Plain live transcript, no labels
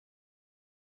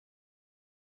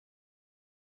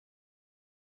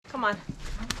Come on.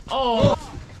 Oh!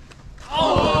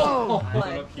 Oh!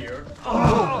 Up here.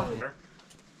 Oh!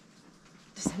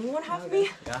 Does anyone have me?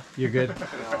 Yeah. You're good.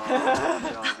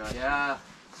 Yeah.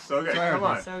 So good. Come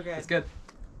on. So good. It's good.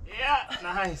 Yeah.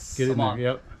 Nice. Get in there.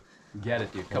 Yep. Get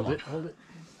it, dude. Come on. Hold it.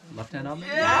 Left hand on me.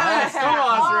 Yes. Come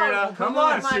on, Serena. Come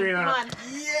on, Serena. Come on.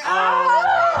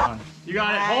 Yeah. You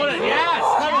got it. Hold it. Yes.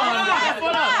 Come on. Get your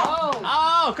foot up.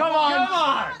 Oh, come on. Come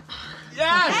on.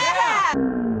 Yes. Yeah.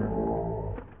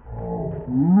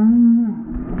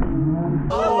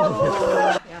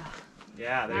 Oh.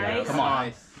 Yeah, there you Nice. go. Come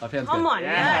on. Left hand's Come good. on.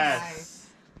 Yes. Yes.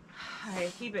 All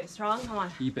right, keep it strong. Come on.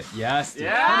 Keep it. Yes, dude.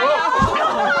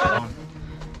 Yeah.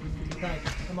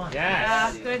 Come on.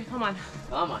 Yes. Yeah, good. Come on.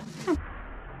 Come on.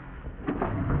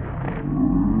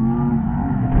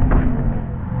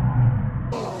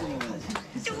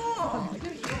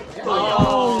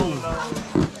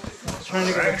 Oh. Trying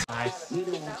to get Nice.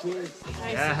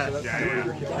 Nice. Yeah. There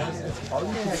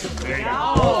you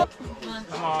go.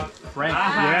 Come on. Frank.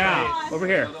 Yeah. Over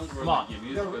here. Come on.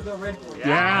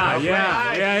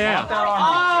 Yeah.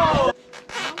 Oh!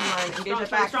 Come on, engage it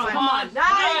back. Come on.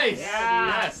 Nice!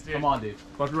 Yes, dude. Come on, dude.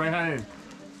 Put your right hand in.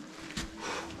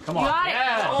 Come You on. got it.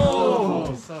 Yeah.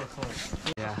 Oh! So close.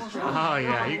 Yeah. Oh,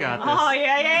 yeah. You got this. Oh,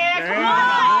 yeah. There Come you on! go.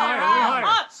 Really hard.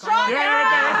 Up, strong. Yeah,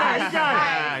 right there. You got it.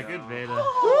 Yeah, good beta.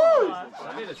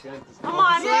 Come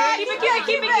on. Yeah,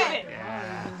 keep it.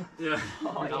 Yeah.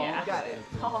 Oh, yeah. Got it.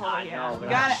 Oh, yeah.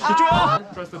 Got it. Get your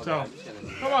Trust the toe.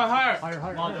 Come on, higher. Higher,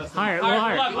 a little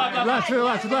higher. Left, to the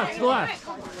left, to the left.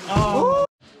 Oh.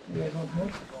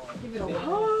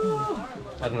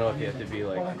 I don't know if you have to be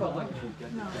like.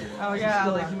 Oh, yeah.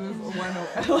 Like move one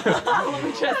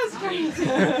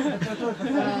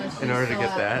In order to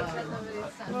get that.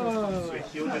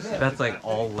 That's like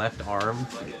all left arm.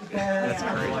 That's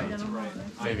crazy.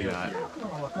 Maybe not.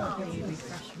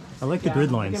 I like the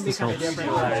grid lines. This helps.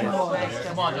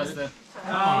 Come on, Justin.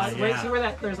 Wait, see where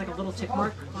there's like a little tick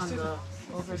mark on the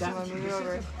over that? Move it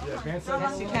over. Yes,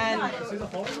 you can. Oh,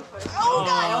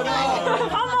 God.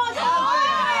 Come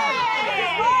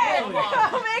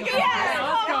on. Make it. Yes.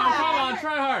 Come on,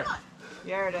 try hard.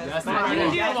 There it is. Yes, Come on. there it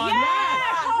is. Yes. Come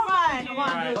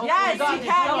on. Yes, you can.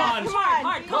 Yes,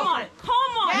 come on.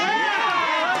 Come on. Yeah.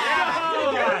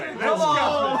 Let's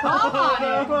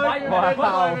go.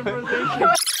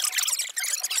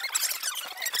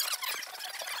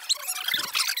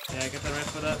 Yeah, get the right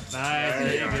foot up. Nice.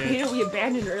 There you go. We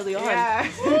abandoned early on. Good.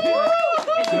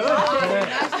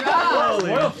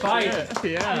 What a fight.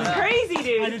 Yeah. Crazy,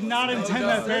 dude. I did not intend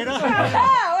that, Beta.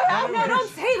 No, don't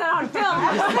say that on film.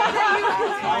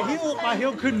 My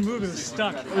heel couldn't move. It was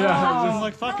stuck. Yeah. I'm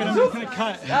like, fuck it. I'm just gonna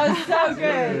cut. That was so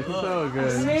good. So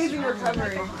good. Amazing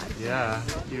recovery. Yeah,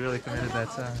 you really committed that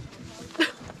time.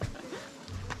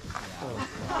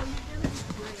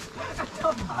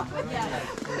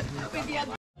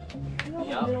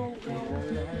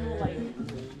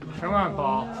 Come on,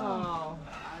 Paul. Oh.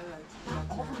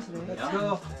 Let's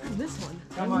go. This one.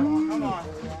 Come on. Come on.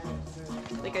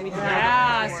 Like I need to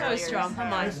yeah, so strong.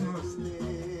 Come on.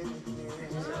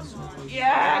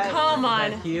 Yeah, come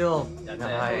on. Heel. Oh,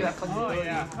 Nice. yeah. Come on. You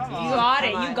got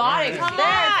it. You got it. Come on.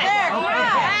 There. Come on.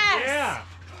 Yes. Yeah.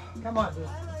 Come on.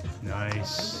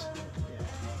 Nice.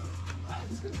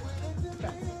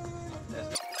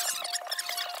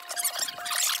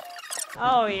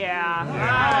 Oh yeah.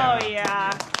 Oh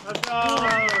yeah. Let's go.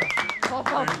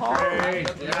 Great.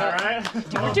 Yeah, right?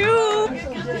 Two.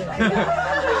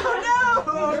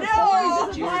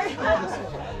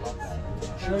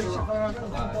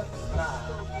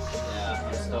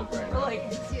 No. Like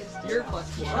you're plus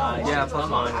four. Yeah, plus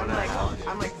mine.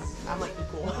 I'm like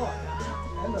equal.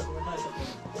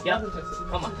 Yep.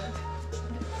 Come on.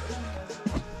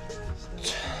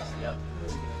 Yep.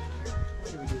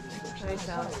 Nice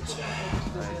out.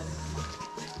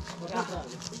 Yeah.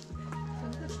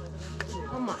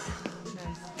 Come on.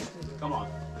 Come on.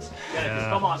 Get it. Yeah.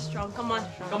 Come on. Strong. Come on.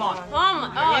 Come on.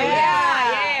 Oh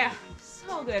yeah.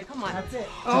 So good. Come on. That's it.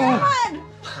 Come on.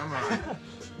 Come on.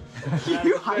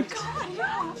 You are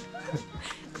God.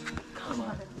 Come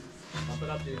on. Pump it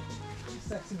up, dude.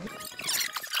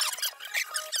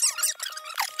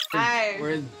 Nice. We're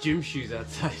in gym shoes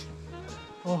outside.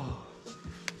 Oh.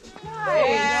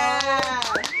 Yeah.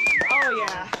 Oh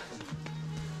yeah.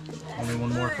 Only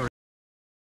one more for